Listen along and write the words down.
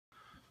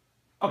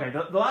Okay,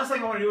 the last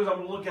thing I want to do is I'm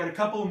going to look at a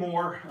couple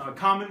more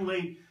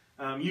commonly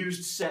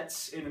used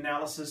sets in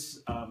analysis.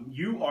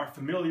 You are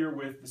familiar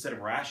with the set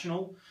of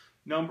rational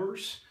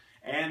numbers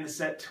and the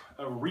set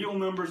of real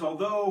numbers,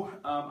 although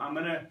I'm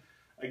going to,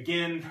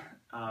 again,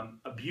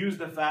 abuse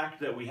the fact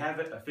that we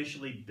haven't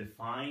officially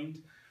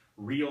defined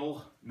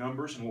real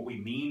numbers and what we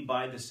mean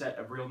by the set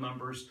of real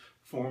numbers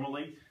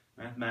formally,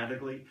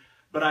 mathematically.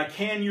 But I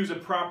can use a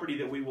property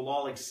that we will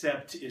all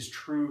accept is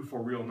true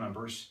for real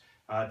numbers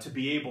to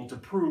be able to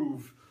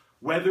prove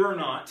whether or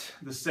not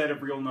the set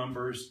of real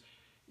numbers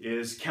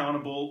is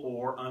countable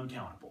or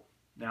uncountable.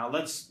 Now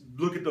let's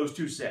look at those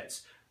two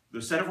sets. The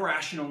set of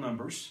rational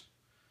numbers,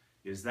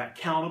 is that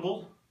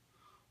countable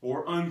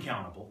or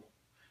uncountable?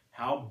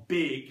 How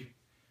big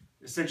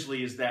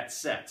essentially is that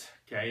set?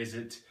 Okay, is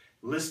it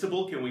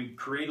listable? Can we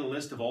create a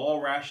list of all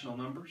rational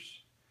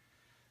numbers?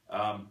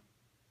 And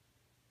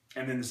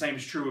then the same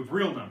is true of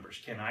real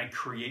numbers. Can I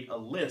create a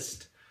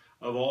list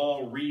of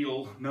all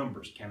real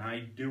numbers? Can I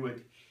do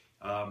it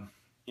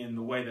in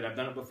the way that I've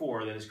done it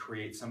before, that is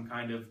create some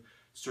kind of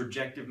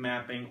surjective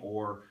mapping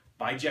or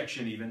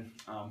bijection even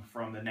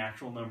from the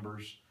natural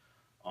numbers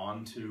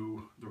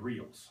onto the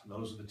reals?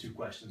 Those are the two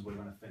questions we're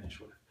going to finish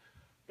with.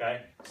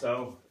 Okay,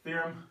 so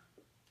theorem,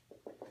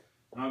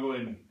 and I'll go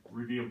ahead and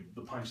reveal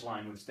the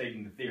punchline with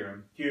stating the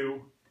theorem.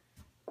 Q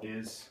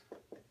is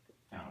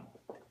countable.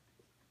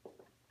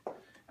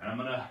 And I'm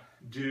going to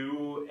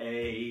do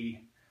a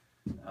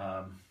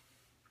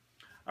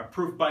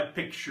proof by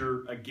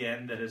picture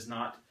again that is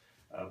not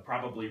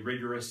probably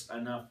rigorous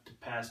enough to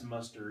pass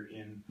muster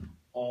in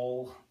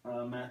all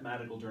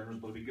mathematical journals,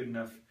 but will be good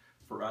enough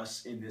for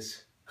us in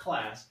this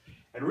class.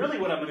 And really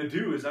what I'm going to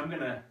do is I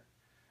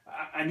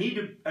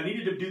needed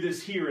to do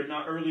this here and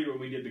not earlier when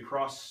we did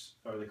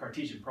the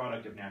Cartesian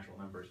product of natural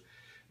numbers,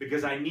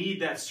 because I need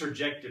that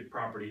surjective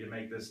property to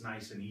make this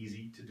nice and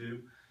easy to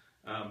do.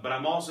 But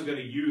I'm also going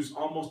to use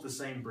almost the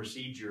same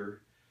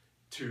procedure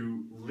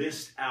to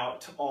list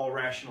out all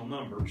rational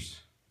numbers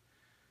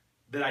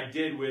that I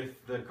did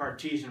with the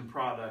Cartesian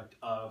product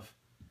of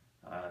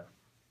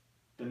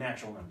the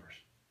natural numbers.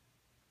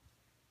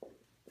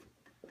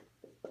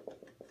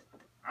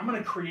 I'm going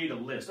to create a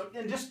list.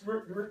 And just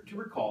to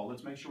recall,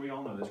 let's make sure we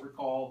all know this.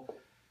 Recall,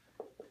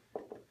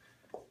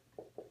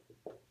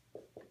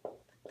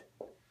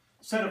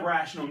 set of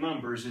rational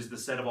numbers is the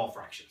set of all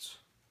fractions,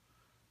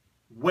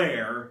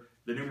 where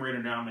the numerator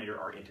and denominator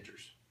are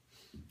integers.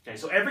 Okay,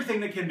 so everything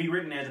that can be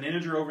written as an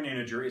integer over an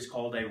integer is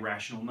called a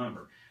rational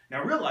number.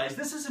 Now realize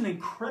this is an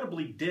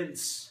incredibly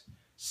dense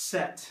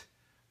set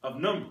of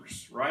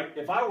numbers, right?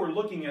 If I were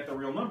looking at the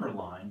real number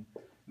line,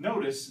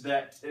 notice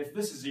that if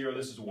this is 0,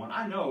 this is 1,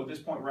 I know this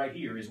point right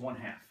here is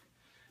 1/2.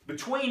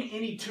 Between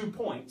any 2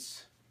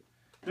 points,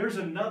 there's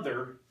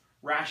another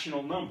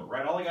rational number,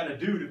 right? All I got to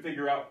do to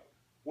figure out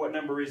what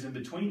number is in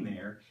between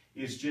there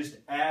is just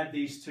add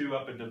these two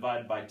up and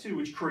divide by 2,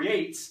 which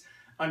creates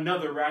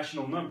another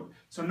rational number.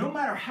 So no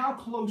matter how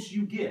close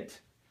you get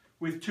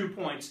with 2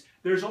 points,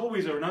 there's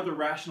always another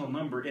rational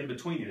number in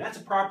between you. That's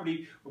a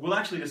property we'll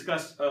actually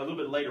discuss a little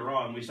bit later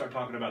on when we start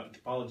talking about the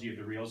topology of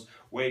the reals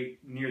way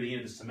near the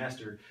end of the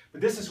semester.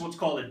 But this is what's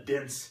called a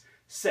dense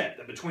set,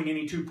 that between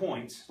any 2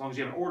 points, as long as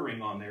you have an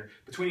ordering on there,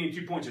 between any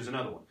 2 points there's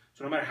another one.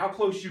 So no matter how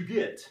close you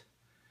get,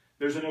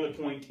 there's another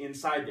point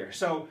inside there.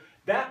 So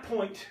that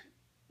point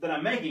that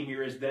I'm making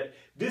here is that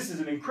this is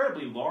an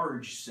incredibly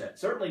large set.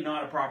 Certainly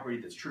not a property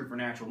that's true for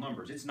natural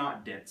numbers. It's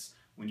not dense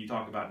when you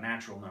talk about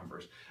natural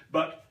numbers.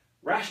 But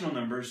rational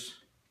numbers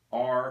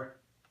are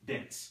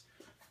dense.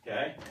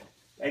 Okay?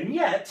 And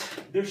yet,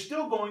 there's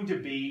still going to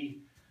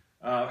be,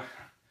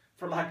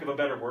 for lack of a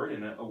better word,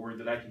 and a word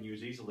that I can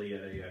use easily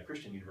at a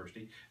Christian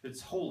university,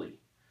 that's holy.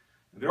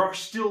 There are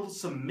still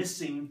some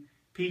missing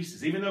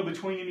pieces. Even though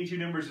between any two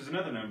numbers is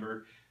another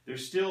number,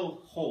 there's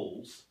still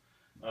holes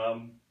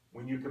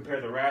when you compare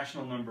the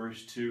rational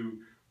numbers to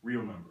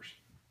real numbers.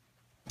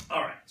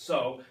 All right,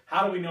 so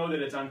how do we know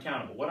that it's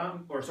uncountable?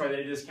 That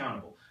it is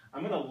countable?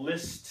 I'm going to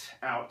list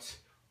out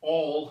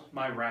all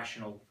my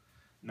rational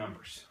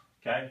numbers.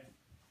 Okay.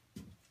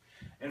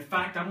 In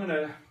fact, I'll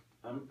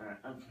do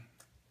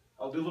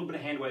a little bit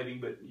of hand waving,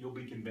 but you'll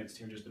be convinced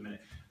here in just a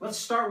minute. Let's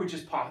start with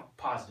just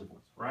positive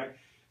ones, right?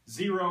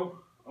 0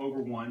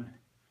 over 1,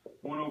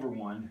 1 over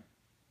 1,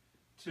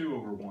 2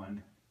 over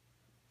 1,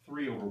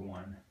 3 over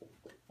 1,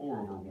 4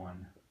 over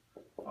 1,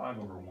 5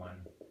 over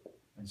 1,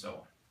 and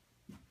so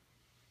on.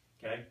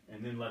 Okay,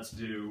 and then let's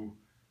do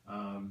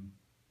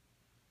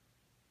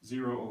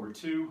 0 over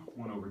 2,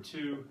 1 over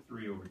 2,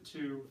 3 over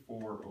 2,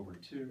 4 over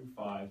 2,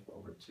 5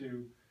 over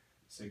 2,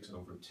 6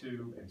 over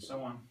 2, and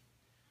so on.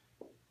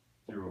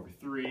 0 over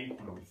 3,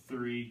 1 over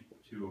 3,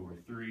 2 over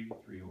 3,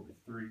 3 over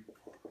 3,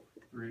 4 over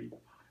 3, 5,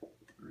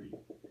 3.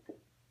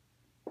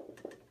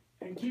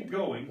 And keep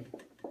going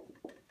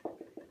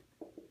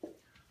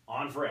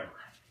on forever.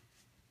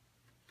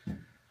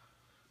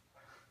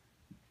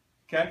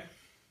 Okay,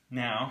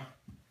 now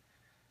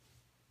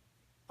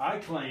I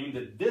claim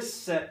that this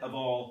set of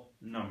all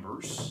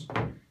numbers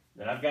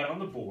that I've got on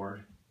the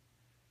board,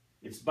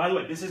 by the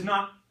way, this is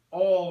not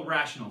all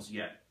rationals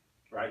yet.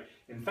 right?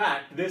 In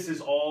fact, this is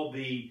all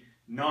the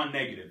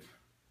non-negative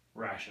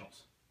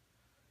rationals,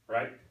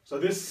 right? So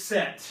this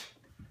set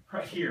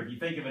right here, if you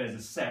think of it as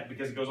a set,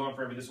 because it goes on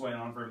forever this way and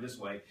on forever this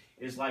way,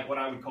 is like what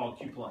I would call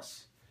Q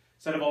plus.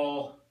 Set of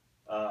all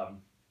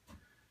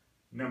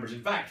numbers.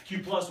 In fact, Q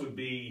plus would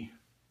be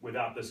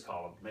without this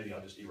column. Maybe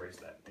I'll just erase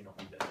that. We don't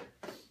need that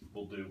there.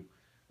 We'll do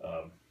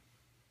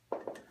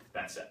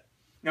that set.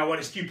 Now, what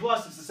is Q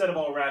plus? It's the set of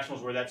all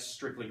rationals where that's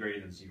strictly greater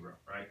than 0,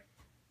 right?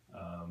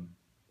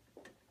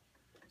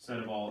 Set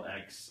of all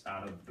x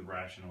out of the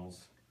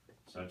rationals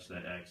such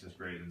that x is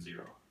greater than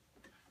 0.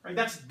 Right?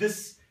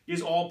 This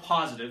is all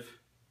positive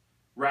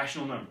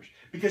rational numbers.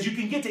 Because you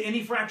can get to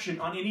any fraction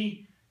on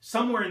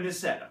somewhere in this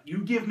set.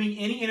 You give me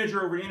any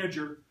integer over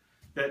integer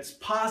that's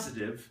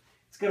positive,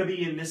 it's going to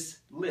be in this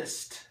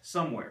list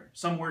somewhere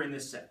in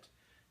this set.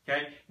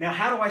 Okay? Now,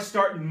 how do I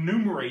start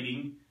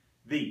enumerating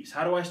these?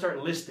 How do I start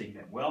listing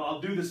them? Well,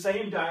 I'll do the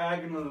same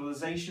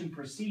diagonalization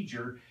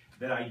procedure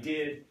that I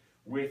did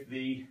with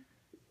the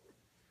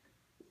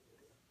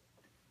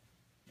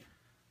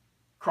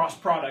cross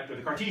product, or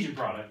the Cartesian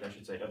product, I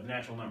should say, of the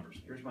natural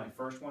numbers. Here's my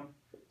first one,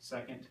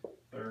 second,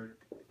 third,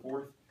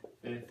 fourth,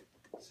 fifth,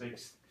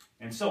 sixth,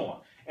 and so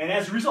on. And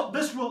as a result,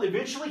 this will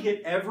eventually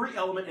hit every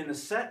element in the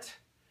set.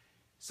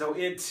 So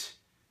it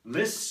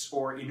lists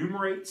or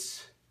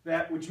enumerates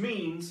that, which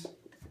means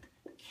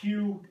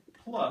Q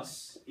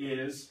plus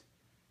is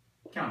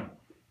countable.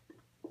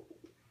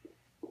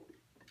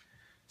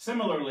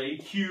 Similarly,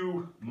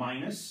 Q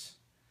minus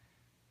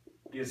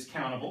is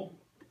countable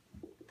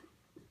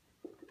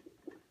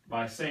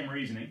by same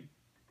reasoning.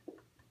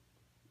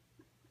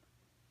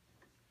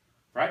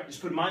 Right?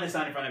 Just put a minus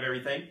sign in front of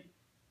everything.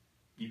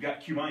 You've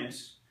got Q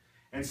minus.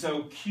 And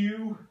so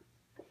Q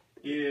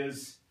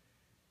is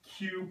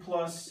Q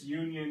plus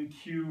union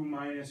Q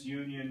minus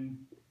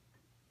union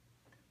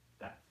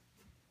that.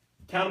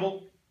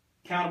 Countable,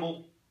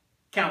 countable,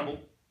 countable.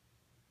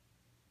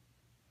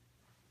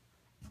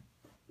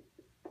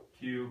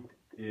 Q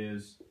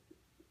is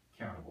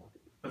countable.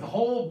 But the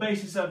whole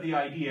basis of the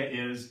idea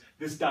is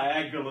this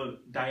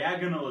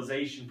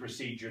diagonalization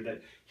procedure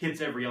that hits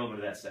every element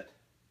of that set.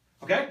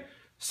 Okay?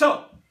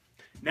 So,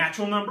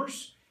 natural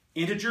numbers,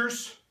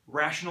 integers,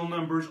 rational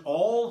numbers,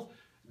 all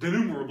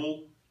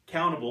denumerable,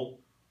 countable,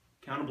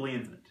 countably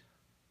infinite.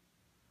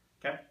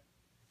 Okay?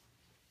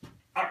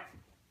 All right.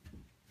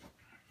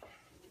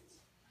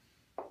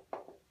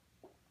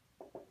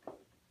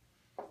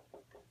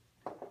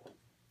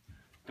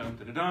 Dun,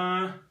 dun, dun,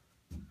 dun.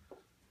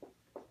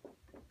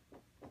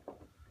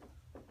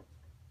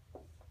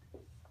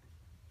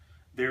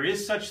 There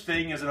is such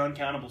thing as an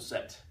uncountable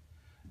set.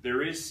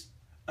 There is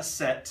a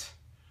set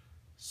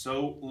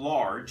so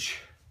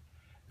large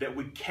that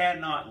we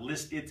cannot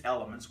list its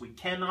elements. We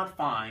cannot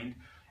find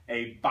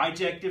a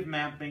bijective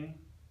mapping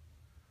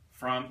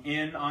from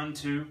N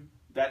onto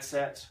that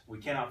set. We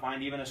cannot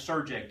find even a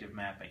surjective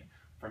mapping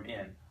from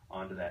N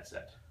onto that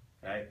set.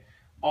 Okay?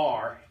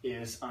 R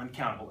is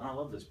uncountable. And I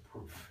love this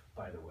proof,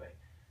 by the way.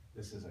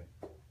 This is a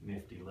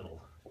nifty little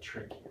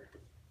trick here.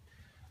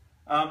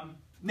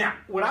 Now,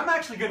 what I'm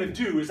actually going to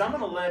do is I'm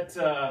going to let,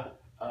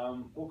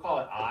 we'll call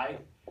it I,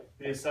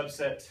 be a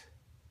subset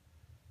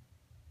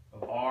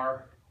of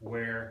R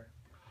where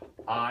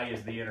I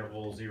is the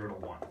interval 0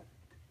 to 1.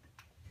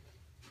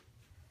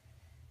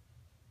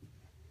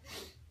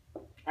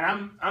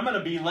 And I'm going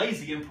to be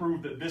lazy and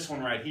prove that this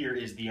one right here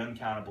is the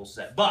uncountable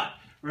set. But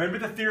remember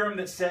the theorem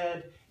that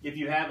said if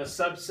you have a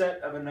subset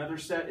of another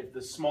set, if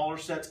the smaller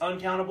set's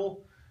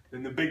uncountable,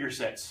 then the bigger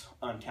set's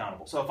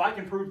uncountable. So if I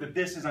can prove that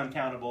this is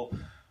uncountable,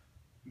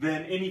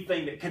 then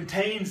anything that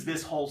contains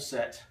this whole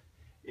set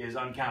is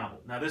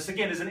uncountable. Now this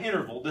again is an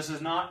interval. This is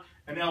not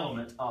an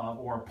element of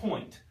or a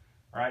point.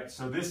 Right?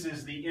 So this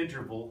is the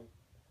interval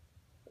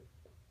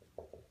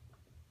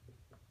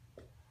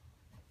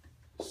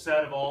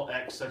set of all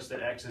x such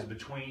that x is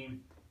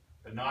between,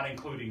 but not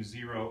including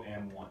 0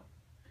 and 1.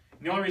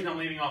 And the only reason I'm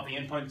leaving off the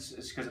endpoints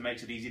is because it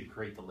makes it easy to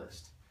create the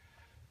list.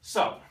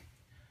 So,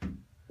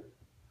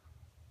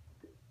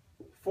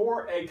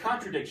 for a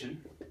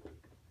contradiction,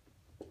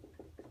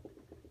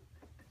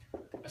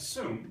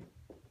 assume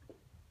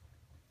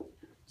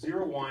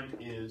 0, 1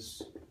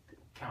 is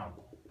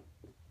countable.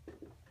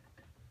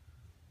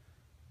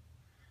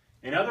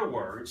 In other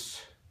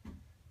words,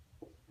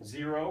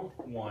 0,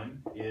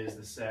 1 is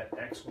the set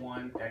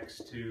x1,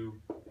 x2,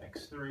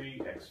 x3,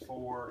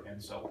 x4,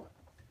 and so on.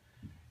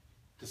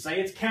 To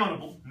say it's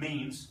countable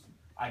means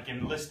I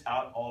can list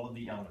out all of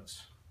the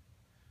elements.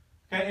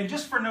 Okay, and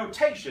just for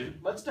notation,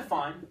 let's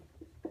define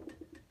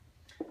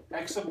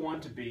x of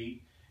 1 to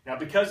be, now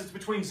because it's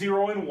between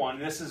 0 and 1,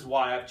 this is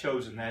why I've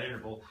chosen that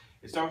interval,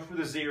 it starts with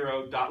a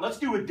 0 dot. Let's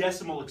do a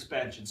decimal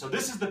expansion. So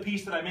this is the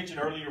piece that I mentioned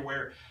earlier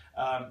where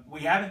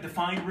we haven't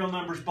defined real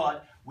numbers,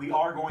 but we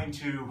are going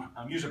to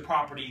use a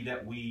property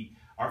that we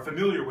are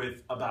familiar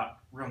with about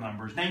real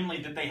numbers,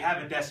 namely that they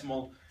have a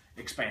decimal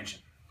expansion.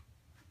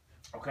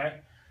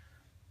 Okay?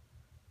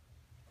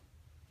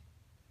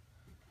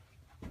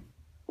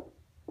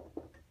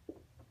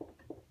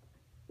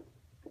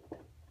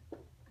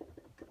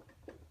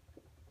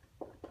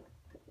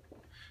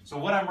 So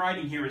what I'm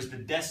writing here is the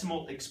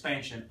decimal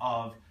expansion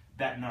of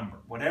that number.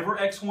 Whatever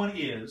x1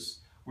 is,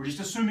 we're just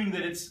assuming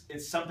that it's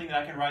something that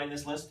I can write in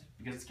this list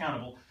because it's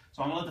countable.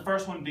 So I'm going to let the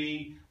first one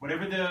be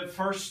whatever the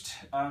first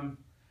or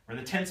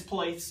the tenths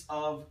place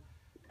of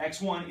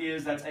x1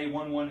 is. That's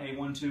A11,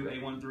 A12,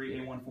 A13,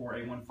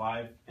 A14,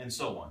 A15, and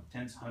so on.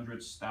 Tenths,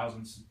 hundreds,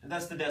 thousands.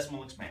 That's the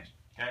decimal expansion.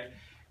 Okay.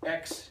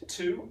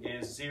 x2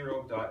 is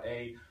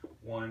 0.A1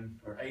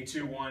 or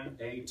A21,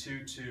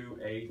 A22,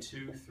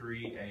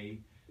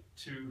 A23,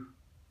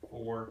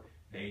 A24,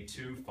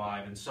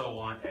 A25, and so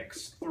on.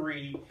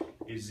 x3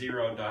 is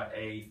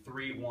 0.A31,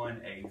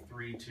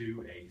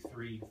 A32,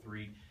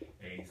 A33,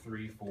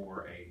 A34,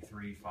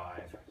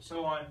 A35,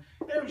 so on.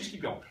 And we just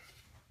keep going.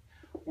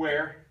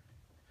 Where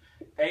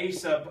A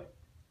sub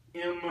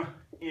mn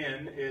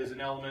is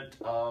an element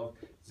of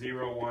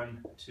 0,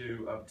 1,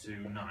 2, up to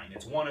 9.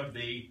 It's one of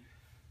the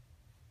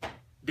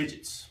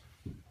digits.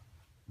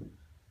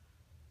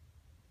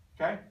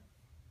 Okay?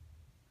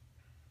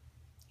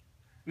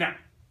 Now,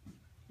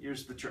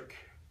 here's the trick.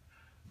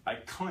 I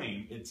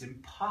claim it's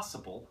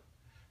impossible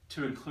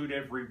to include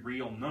every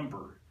real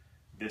number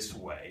this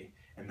way,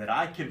 and that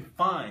I can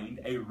find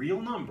a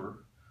real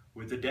number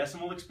with a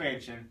decimal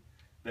expansion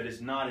that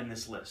is not in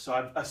this list.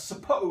 So I've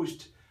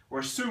supposed or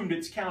assumed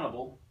it's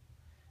countable,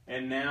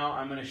 and now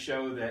I'm going to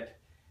show that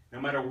no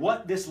matter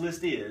what this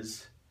list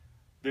is,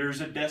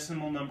 there's a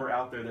decimal number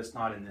out there that's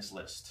not in this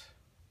list.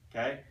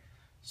 Okay?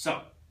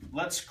 So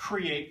let's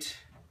create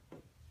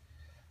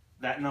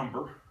that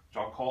number, which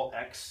I'll call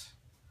x,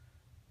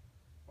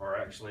 or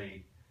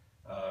actually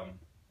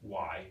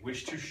y.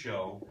 Wish to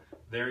show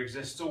there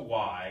exists a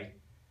y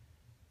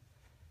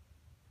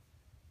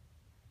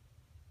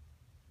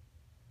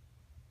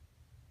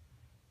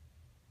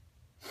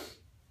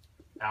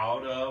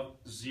out of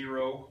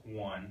 0,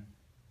 1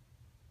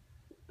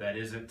 that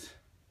isn't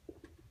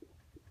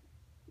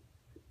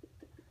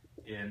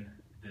in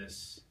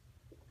this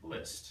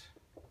list.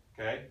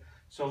 Okay?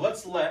 So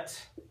let's let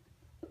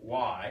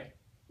y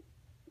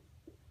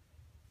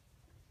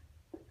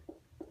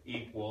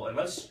equal, and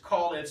let's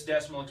call its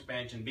decimal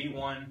expansion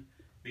B1,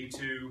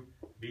 B2,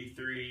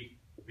 B3,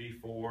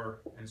 B4,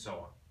 and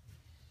so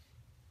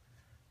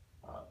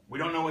on. We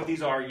don't know what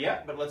these are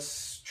yet, but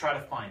let's try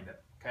to find them.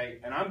 Okay,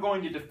 and I'm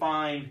going to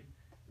define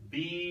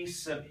B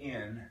sub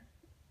n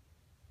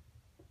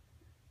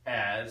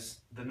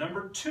as the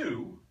number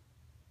 2,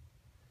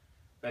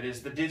 that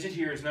is, the digit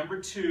here is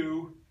number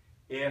 2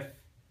 if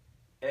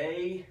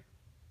A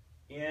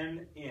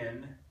n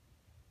n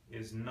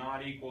is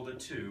not equal to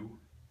 2,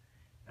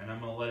 and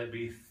I'm going to let it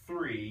be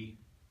 3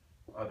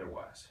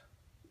 otherwise.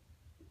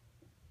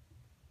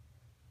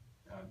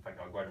 In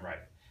fact, I'll go ahead and write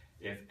it.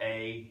 If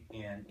A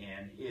n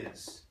n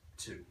is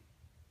 2.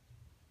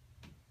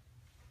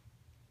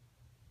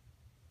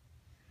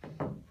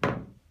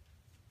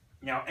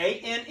 Now,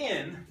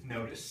 ANN,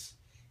 notice,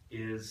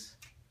 is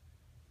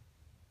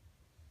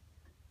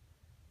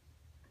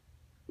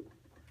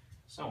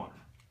so on.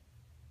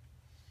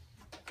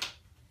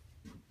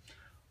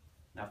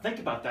 Now, think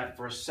about that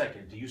for a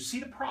second. Do you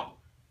see the problem?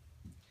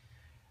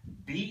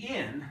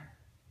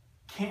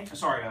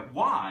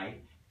 Y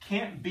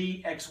can't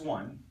be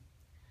x1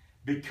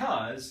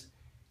 because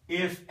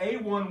if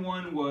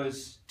A11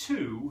 was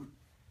 2,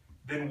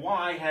 then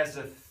y has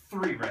a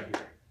 3 right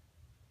here.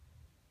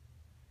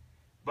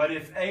 But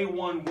if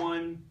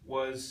A11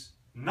 was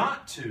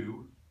not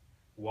 2,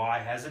 y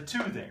has a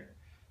 2 there.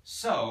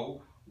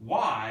 So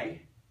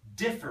y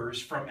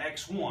differs from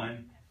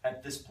x1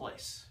 at this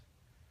place.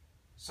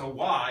 So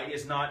y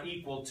is not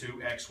equal to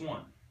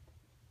x1.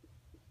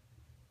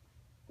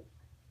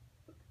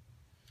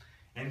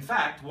 In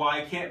fact,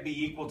 y can't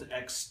be equal to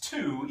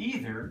x2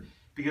 either,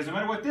 because no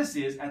matter what this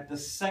is, at the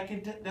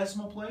second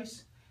decimal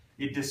place,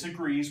 it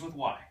disagrees with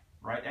y,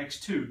 right?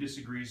 x2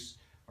 disagrees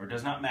or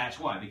does not match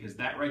y, because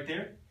that right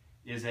there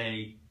is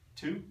a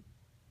 2.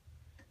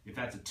 If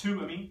that's a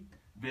 2,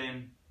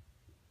 then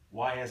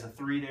y has a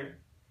 3 there.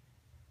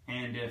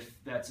 And if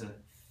that's a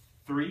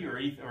 3 or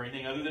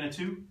anything other than a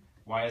 2,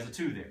 y has a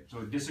 2 there. So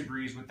it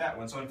disagrees with that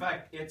one. So in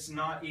fact, it's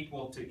not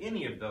equal to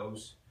any of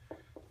those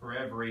for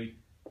every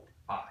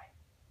I.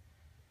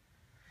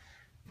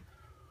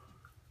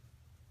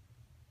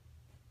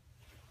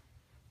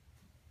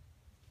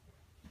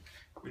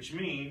 Which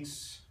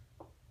means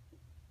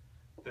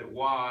that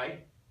y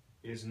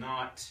is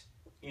not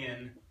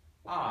in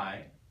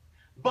I,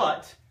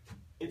 but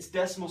its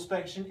decimal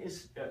expansion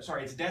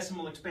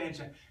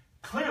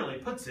clearly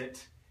puts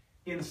it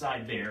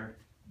inside there.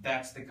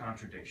 That's the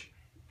contradiction.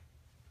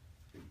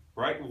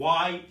 Right?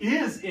 Y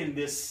is in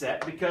this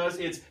set because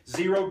it's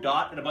 0,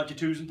 dot, and a bunch of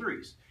 2's and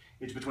 3's.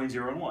 It's between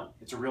 0 and 1.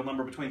 It's a real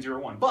number between 0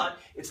 and 1. But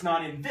it's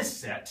not in this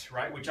set,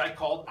 right, which I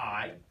called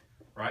I,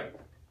 right?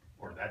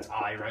 Or that's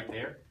I right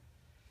there.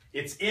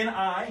 It's in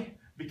I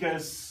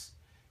because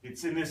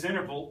it's in this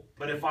interval,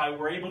 but if I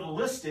were able to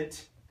list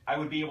it, I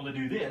would be able to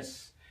do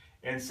this.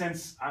 And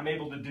since I'm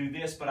able to do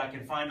this, but I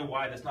can find a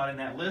y that's not in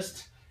that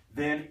list,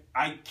 then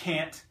I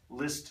can't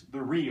list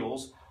the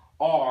reals.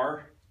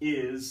 R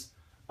is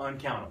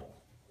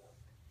uncountable.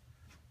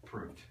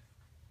 proved.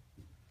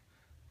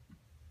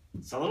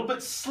 It's a little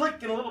bit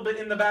slick and a little bit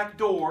in the back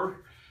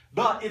door,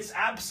 but it's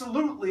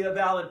absolutely a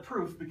valid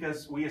proof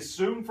because we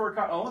assumed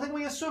the only thing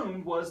we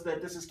assumed was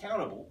that this is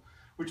countable,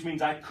 which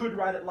means I could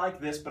write it like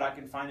this, but I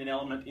can find an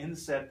element in the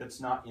set that's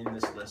not in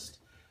this list.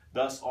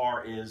 Thus,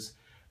 R is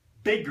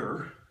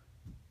bigger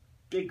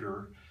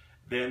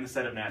than the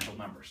set of natural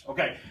numbers.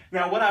 Okay,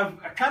 now what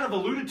I've kind of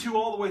alluded to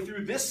all the way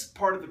through this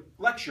part of the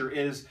lecture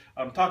is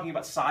talking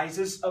about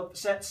sizes of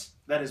sets.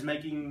 That is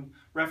making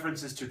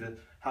references to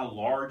how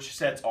large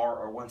sets are,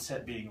 or one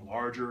set being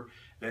larger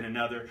than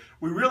another.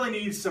 We really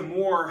need some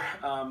more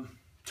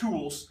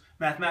tools,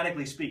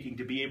 mathematically speaking,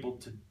 to be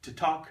able to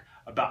talk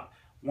about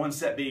one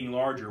set being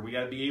larger. We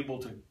got to be able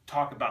to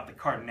talk about the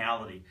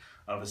cardinality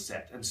of a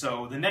set. And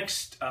so the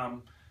next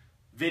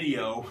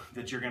video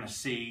that you're going to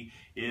see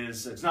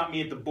is, it's not me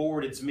at the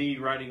board, it's me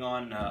writing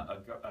on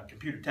a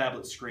computer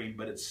tablet screen,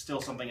 but it's still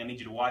something I need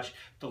you to watch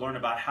to learn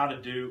about how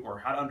to do, or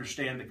how to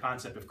understand the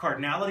concept of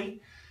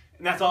cardinality.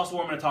 And that's also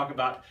where I'm going to talk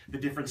about the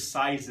different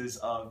sizes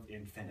of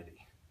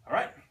infinity. All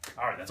right,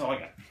 that's all I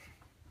got.